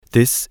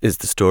This is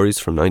the Stories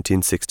from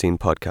 1916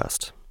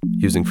 podcast.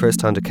 Using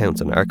first-hand accounts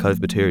and archive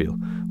material,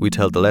 we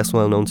tell the less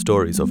well-known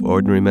stories of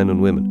ordinary men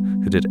and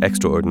women who did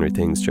extraordinary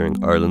things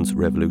during Ireland's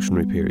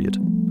revolutionary period.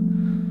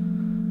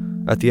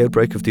 At the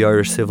outbreak of the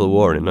Irish Civil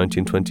War in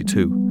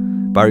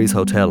 1922, Barry's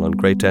Hotel on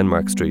Great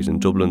Denmark Street in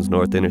Dublin's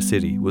north inner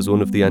city was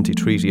one of the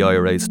anti-treaty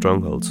IRA's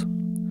strongholds.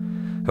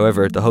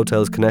 However, the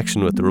hotel's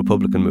connection with the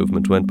Republican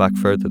movement went back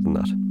further than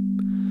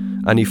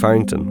that. Annie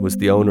Farrington was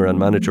the owner and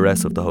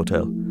manageress of the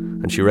hotel,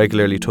 and she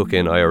regularly took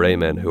in IRA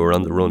men who were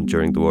on the run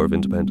during the War of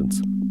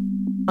Independence.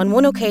 On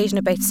one occasion,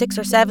 about 6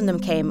 or 7 of them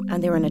came,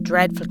 and they were in a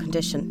dreadful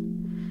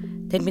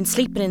condition. They'd been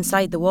sleeping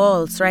inside the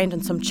wall,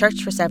 surrounding some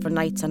church for several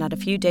nights, and had a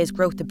few days'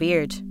 growth of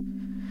beard.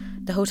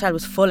 The hotel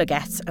was full of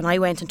guests, and I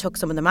went and took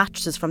some of the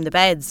mattresses from the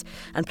beds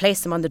and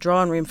placed them on the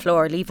drawing room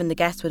floor, leaving the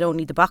guests with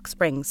only the box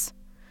springs.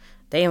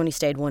 They only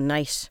stayed one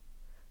night.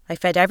 I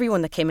fed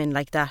everyone that came in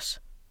like that.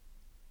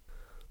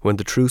 When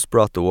the truce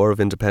brought the War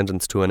of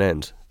Independence to an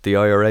end, the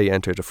IRA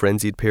entered a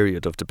frenzied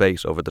period of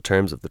debate over the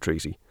terms of the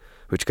treaty,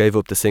 which gave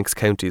up the 6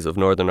 counties of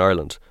Northern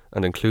Ireland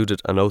and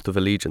included an oath of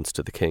allegiance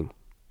to the King.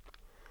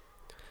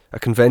 A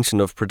convention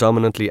of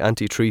predominantly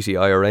anti-treaty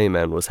IRA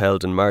men was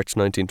held in March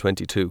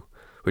 1922,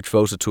 which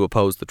voted to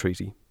oppose the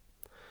treaty.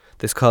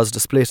 This caused a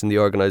split in the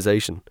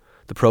organisation,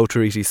 the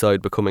pro-treaty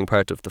side becoming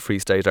part of the Free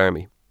State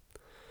Army.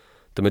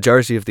 The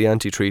majority of the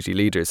anti-treaty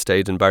leaders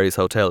stayed in Barry's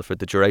Hotel for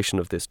the duration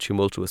of this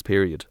tumultuous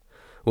period,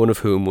 one of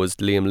whom was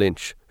Liam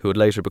Lynch, who would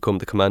later become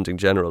the commanding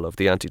general of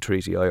the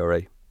anti-treaty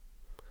IRA.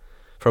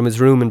 From his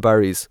room in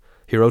Barry's,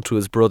 he wrote to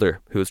his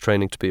brother, who was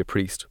training to be a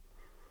priest.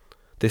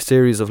 This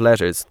series of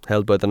letters,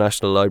 held by the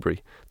National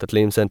Library, that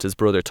Liam sent his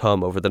brother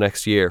Tom over the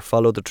next year,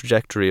 followed the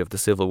trajectory of the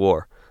Civil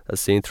War,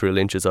 as seen through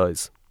Lynch's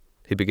eyes.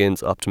 He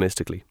begins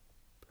optimistically.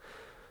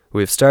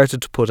 "We have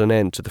started to put an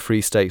end to the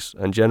Free State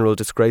and general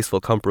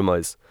disgraceful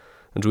compromise,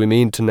 and we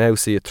mean to now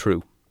see it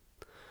through.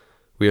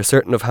 We are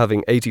certain of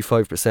having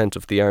 85%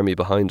 of the army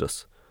behind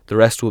us. The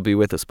rest will be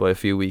with us by a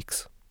few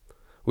weeks.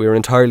 We are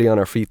entirely on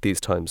our feet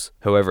these times.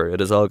 However, it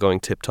is all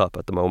going tip-top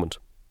at the moment."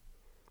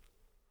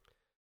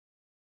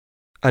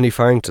 Annie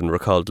Farrington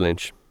recalled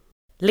Lynch.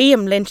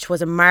 Liam Lynch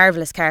was a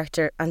marvellous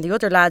character, and the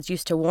other lads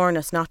used to warn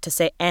us not to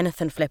say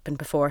anything flippant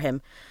before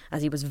him,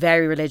 as he was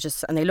very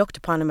religious and they looked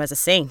upon him as a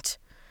saint.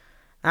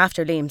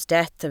 After Liam's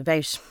death,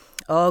 about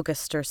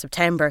August or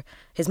September,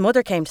 his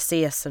mother came to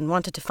see us and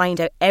wanted to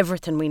find out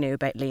everything we knew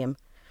about Liam.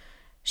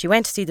 She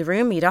went to see the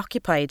room he'd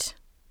occupied.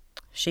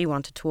 She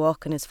wanted to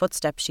walk in his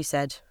footsteps, she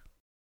said.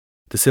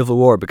 The Civil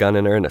War began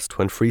in earnest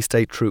when Free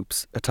State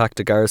troops attacked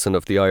a garrison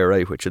of the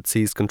IRA which had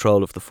seized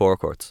control of the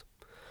forecourts.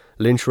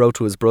 Lynch wrote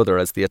to his brother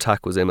as the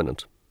attack was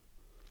imminent.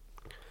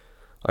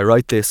 "I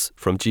write this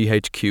from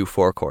GHQ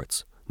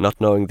forecourts,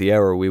 not knowing the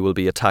hour we will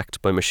be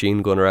attacked by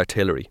machine gun or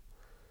artillery.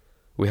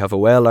 We have a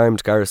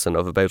well-armed garrison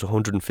of about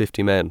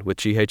 150 men with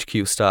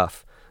GHQ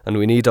staff, and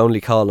we need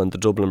only call on the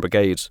Dublin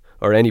Brigade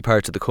or any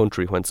part of the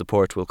country when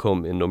support will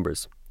come in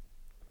numbers.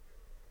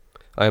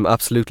 I am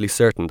absolutely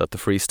certain that the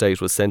Free State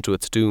was sent to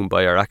its doom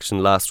by our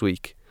action last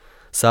week.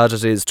 Sad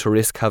it is to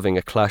risk having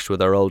a clash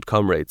with our old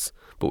comrades,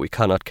 but we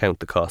cannot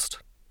count the cost."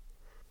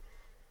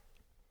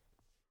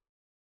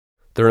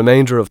 The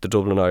remainder of the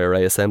Dublin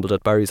IRA assembled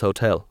at Barry's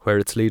Hotel, where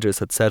its leaders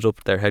had set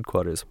up their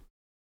headquarters.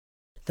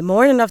 The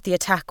morning of the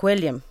attack,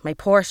 William, my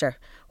porter,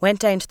 went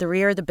down to the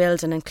rear of the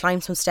building and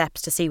climbed some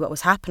steps to see what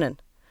was happening.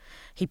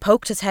 He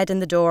poked his head in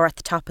the door at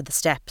the top of the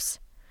steps.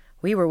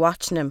 We were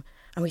watching him,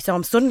 and we saw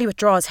him suddenly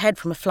withdraw his head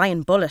from a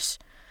flying bullet.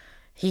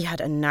 He had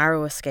a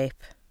narrow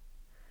escape.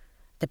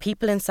 The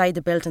people inside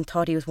the building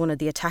thought he was one of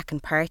the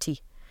attacking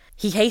party.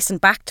 He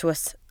hastened back to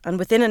us, and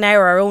within an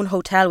hour our own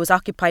hotel was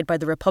occupied by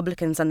the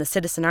Republicans and the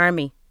Citizen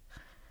Army.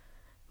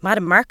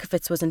 Madam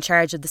Markovitz was in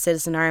charge of the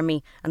Citizen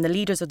Army, and the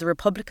leaders of the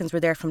Republicans were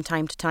there from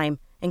time to time,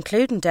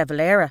 including De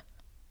Valera.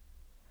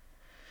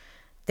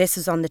 This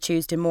was on the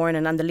Tuesday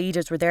morning, and the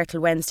leaders were there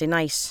till Wednesday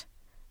night.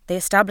 They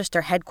established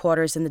their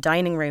headquarters in the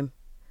dining room.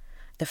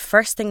 The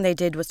first thing they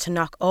did was to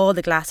knock all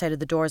the glass out of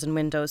the doors and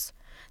windows.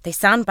 They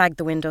sandbagged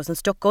the windows and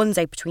stuck guns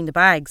out between the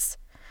bags.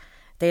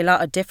 They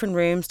allotted different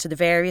rooms to the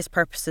various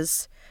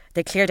purposes.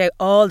 They cleared out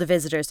all the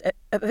visitors,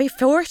 about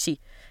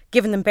 40,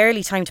 giving them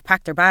barely time to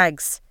pack their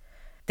bags.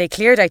 They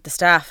cleared out the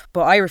staff,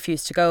 but I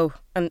refused to go,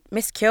 and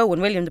Miss Keogh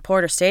and William the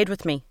porter stayed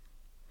with me.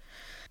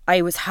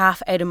 I was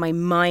half out of my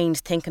mind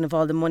thinking of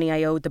all the money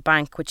I owed the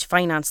bank which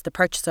financed the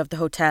purchase of the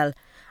hotel,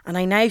 and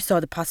I now saw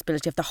the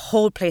possibility of the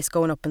whole place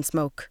going up in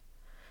smoke.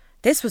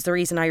 This was the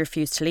reason I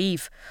refused to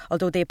leave,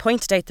 although they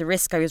pointed out the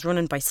risk I was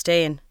running by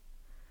staying.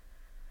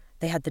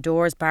 They had the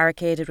doors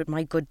barricaded with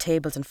my good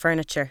tables and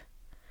furniture.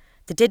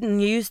 They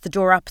didn't use the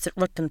door opposite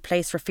Rutland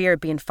Place for fear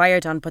of being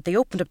fired on, but they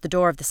opened up the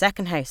door of the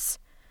second house.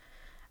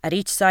 At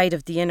each side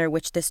of the inner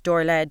which this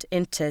door led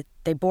into,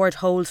 they bored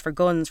holes for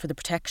guns for the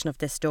protection of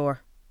this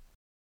door.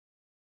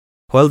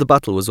 While the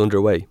battle was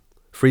underway,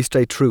 Free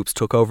State troops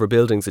took over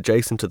buildings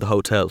adjacent to the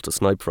hotel to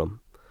snipe from.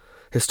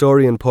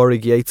 Historian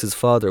Pádraig Yeates'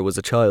 father was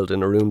a child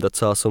in a room that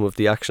saw some of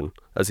the action,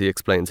 as he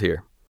explains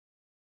here.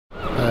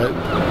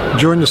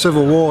 During the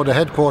Civil War, the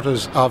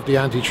headquarters of the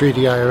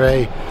anti-treaty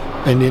IRA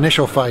in the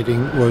initial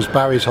fighting was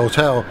Barry's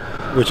Hotel,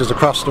 which is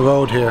across the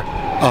road here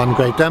on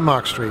Great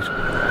Denmark Street.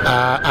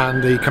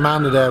 And the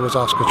commander there was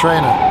Oscar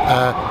Traynor.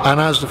 And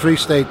as the Free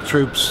State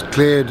troops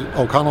cleared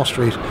O'Connell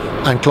Street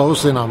and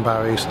closed in on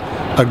Barry's,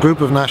 a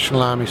group of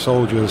National Army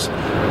soldiers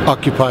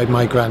occupied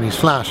my granny's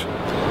flat,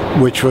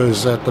 which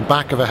was at the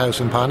back of a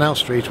house in Parnell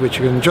Street, which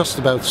you can just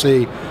about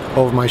see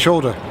over my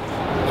shoulder.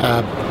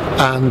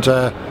 And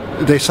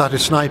they started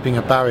sniping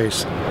at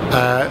Barry's.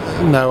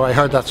 Now, I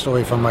heard that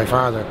story from my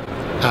father.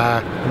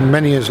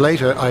 Many years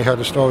later, I heard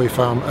a story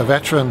from a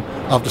veteran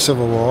of the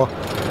Civil War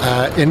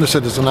in the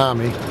Citizen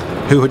Army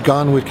who had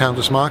gone with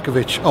Countess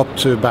Markovich up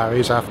to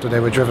Barry's after they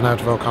were driven out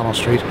of O'Connell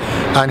Street,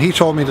 and he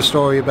told me the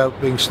story about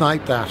being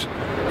sniped at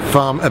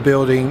from a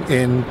building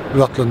in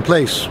Rutland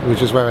Place,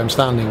 which is where I'm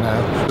standing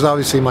now. It was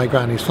obviously my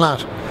granny's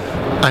flat.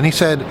 And he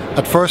said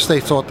at first they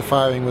thought the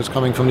firing was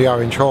coming from the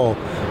Orange Hall,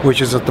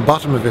 which is at the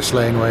bottom of this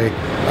laneway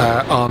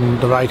on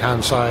the right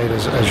hand side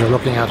as you're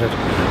looking at it,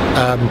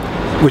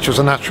 which was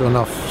a natural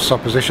enough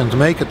supposition to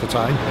make at the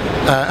time,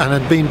 and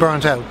had been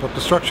burnt out, but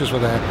the structures were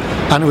there.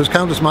 And it was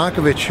Countess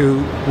Markovich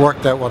who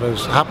worked out what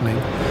was happening,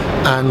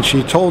 and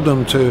she told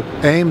them to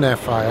aim their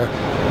fire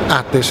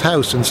at this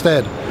house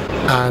instead.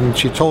 And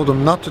she told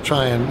them not to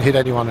try and hit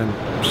anyone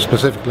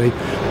specifically,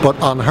 but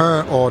on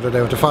her order they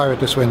were to fire at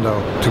this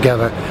window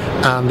together,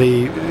 and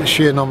the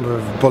sheer number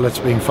of bullets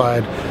being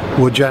fired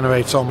would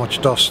generate so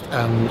much dust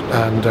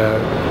and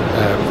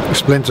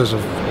splinters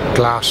of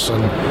glass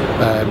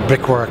and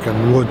brickwork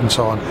and wood and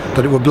so on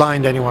that it would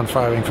blind anyone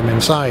firing from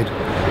inside.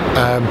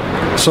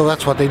 So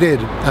that's what they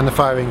did, and the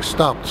firing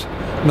stopped.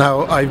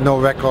 Now, I've no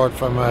record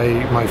from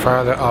my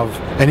father of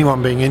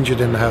anyone being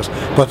injured in the house,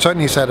 but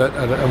certainly said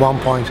at one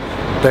point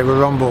they were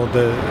rumbled,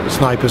 the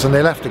snipers, and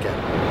they left again.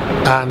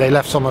 And they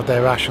left some of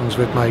their rations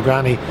with my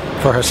granny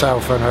for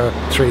herself and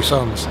her 3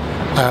 sons.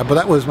 But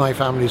that was my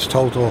family's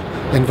total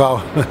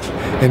involvement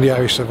in the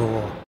Irish Civil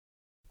War.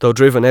 Though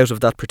driven out of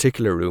that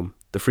particular room,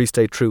 the Free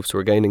State troops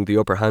were gaining the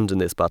upper hand in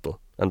this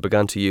battle and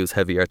began to use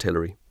heavy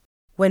artillery.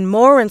 When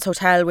Moran's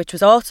Hotel, which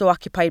was also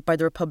occupied by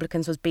the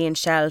Republicans, was being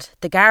shelled,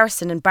 the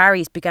garrison in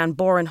Barry's began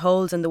boring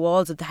holes in the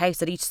walls of the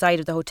house at each side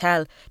of the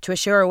hotel to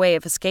assure a way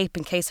of escape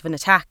in case of an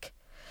attack.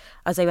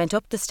 As I went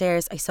up the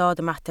stairs, I saw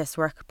them at this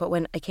work, but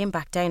when I came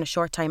back down a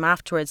short time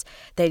afterwards,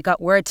 they'd got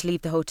word to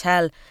leave the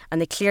hotel, and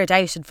they cleared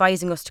out,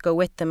 advising us to go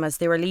with them as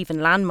they were leaving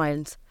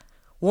landmines,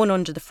 one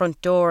under the front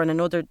door and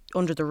another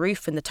under the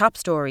roof in the top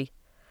storey.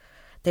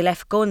 They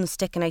left guns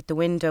sticking out the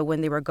window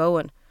when they were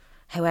going.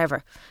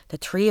 However, the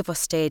 3 of us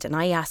stayed, and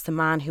I asked the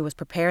man who was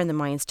preparing the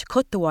mines to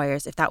cut the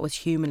wires if that was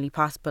humanly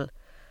possible.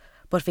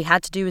 But if he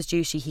had to do his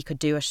duty, he could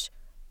do it,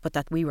 but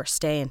that we were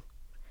staying.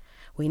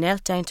 We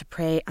knelt down to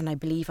pray, and I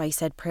believe I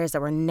said prayers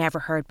that were never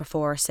heard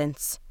before or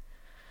since.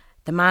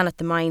 The man at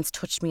the mines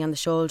touched me on the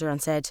shoulder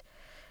and said,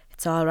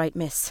 "It's all right,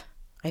 miss.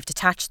 I've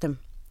detached them."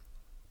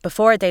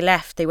 Before they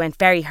left, they went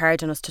very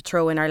hard on us to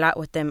throw in our lot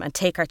with them and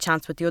take our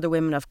chance with the other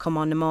women of Come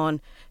On the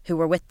Mon who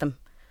were with them.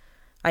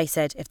 I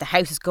said, "If the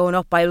house is going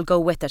up, I'll go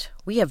with it.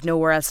 We have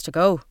nowhere else to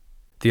go."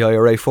 The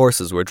IRA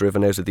forces were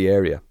driven out of the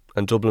area,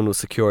 and Dublin was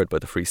secured by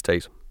the Free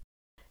State.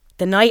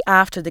 The night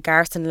after the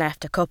garrison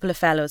left, a couple of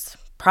fellows,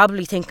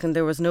 probably thinking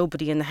there was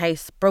nobody in the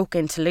house, broke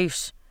in to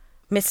loot.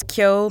 Miss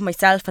Keogh,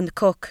 myself and the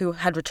cook, who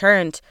had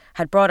returned,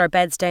 had brought our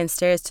beds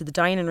downstairs to the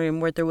dining room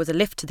where there was a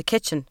lift to the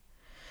kitchen.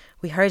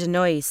 We heard a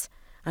noise,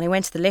 and I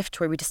went to the lift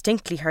where we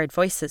distinctly heard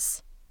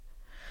voices.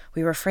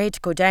 We were afraid to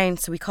go down,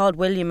 so we called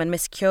William, and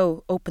Miss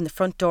Keogh opened the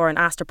front door and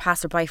asked her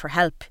passer-by for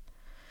help.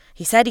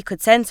 He said he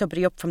could send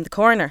somebody up from the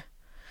corner.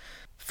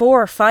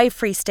 4 or 5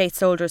 Free State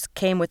soldiers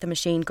came with a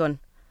machine gun.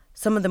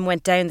 Some of them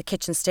went down the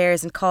kitchen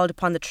stairs and called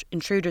upon the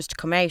intruders to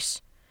come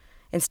out.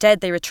 Instead,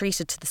 they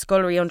retreated to the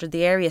scullery under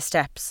the area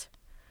steps.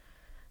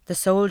 The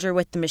soldier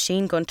with the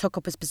machine gun took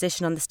up his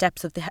position on the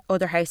steps of the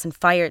other house and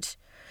fired.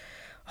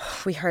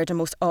 We heard a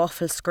most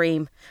awful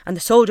scream, and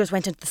the soldiers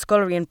went into the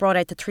scullery and brought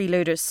out the 3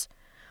 looters.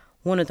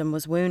 One of them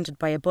was wounded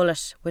by a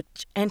bullet,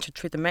 which entered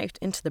through the mouth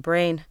into the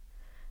brain.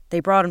 They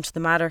brought him to the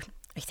Mater,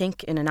 I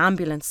think in an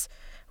ambulance,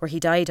 where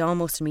he died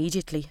almost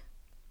immediately.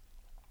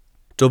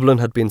 Dublin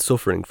had been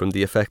suffering from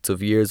the effects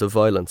of years of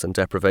violence and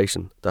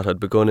deprivation that had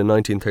begun in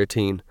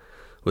 1913,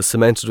 was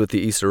cemented with the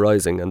Easter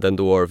Rising and then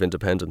the War of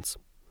Independence.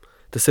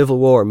 The Civil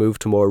War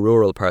moved to more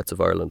rural parts of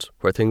Ireland,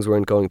 where things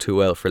weren't going too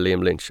well for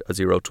Liam Lynch, as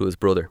he wrote to his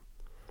brother.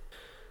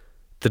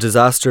 "The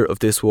disaster of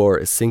this war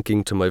is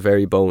sinking to my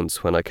very bones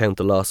when I count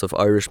the loss of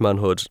Irish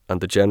manhood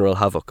and the general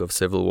havoc of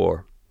civil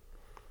war.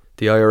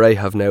 The IRA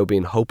have now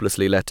been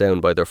hopelessly let down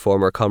by their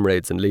former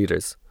comrades and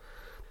leaders.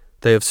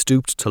 They have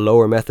stooped to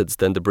lower methods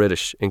than the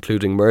British,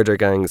 including murder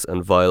gangs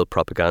and vile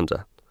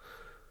propaganda.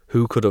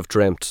 Who could have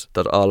dreamt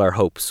that all our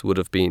hopes would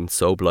have been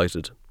so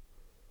blighted?"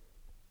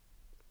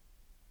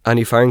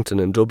 Annie Farrington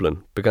in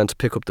Dublin began to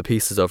pick up the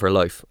pieces of her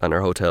life and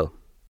her hotel.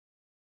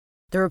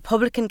 The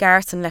Republican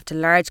garrison left a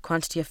large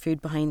quantity of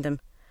food behind them.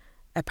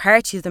 A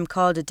party of them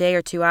called a day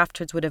or 2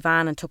 afterwards with a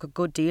van and took a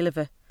good deal of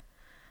it.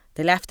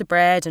 They left the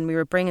bread and we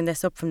were bringing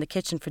this up from the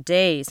kitchen for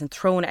days and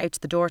throwing it out to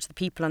the door to the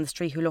people on the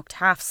street who looked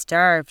half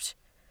starved.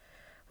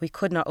 We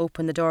could not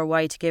open the door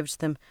wide to give it to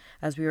them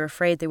as we were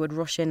afraid they would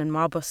rush in and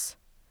mob us.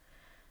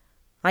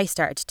 I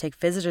started to take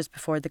visitors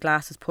before the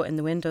glass was put in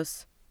the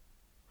windows.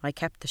 I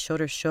kept the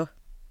shutters shut.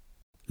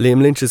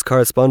 Liam Lynch's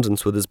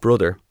correspondence with his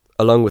brother,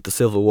 along with the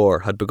Civil War,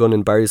 had begun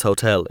in Barry's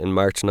Hotel in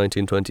March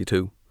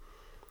 1922.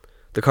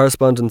 The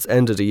correspondence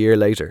ended a year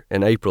later,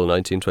 in April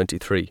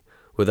 1923,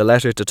 with a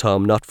letter to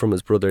Tom not from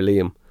his brother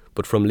Liam,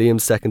 but from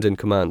Liam's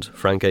second-in-command,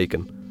 Frank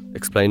Aiken,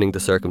 explaining the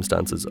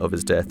circumstances of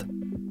his death.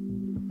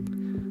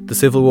 The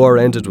Civil War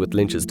ended with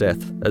Lynch's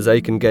death, as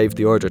Aiken gave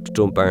the order to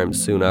dump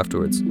arms soon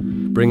afterwards,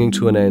 bringing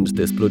to an end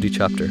this bloody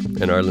chapter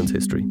in Ireland's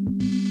history.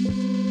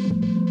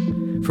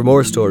 For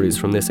more stories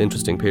from this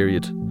interesting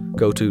period,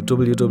 go to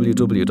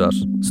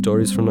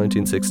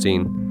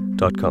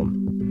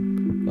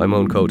www.storiesfrom1916.com. I'm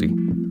Owen Cody.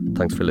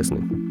 Thanks for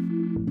listening.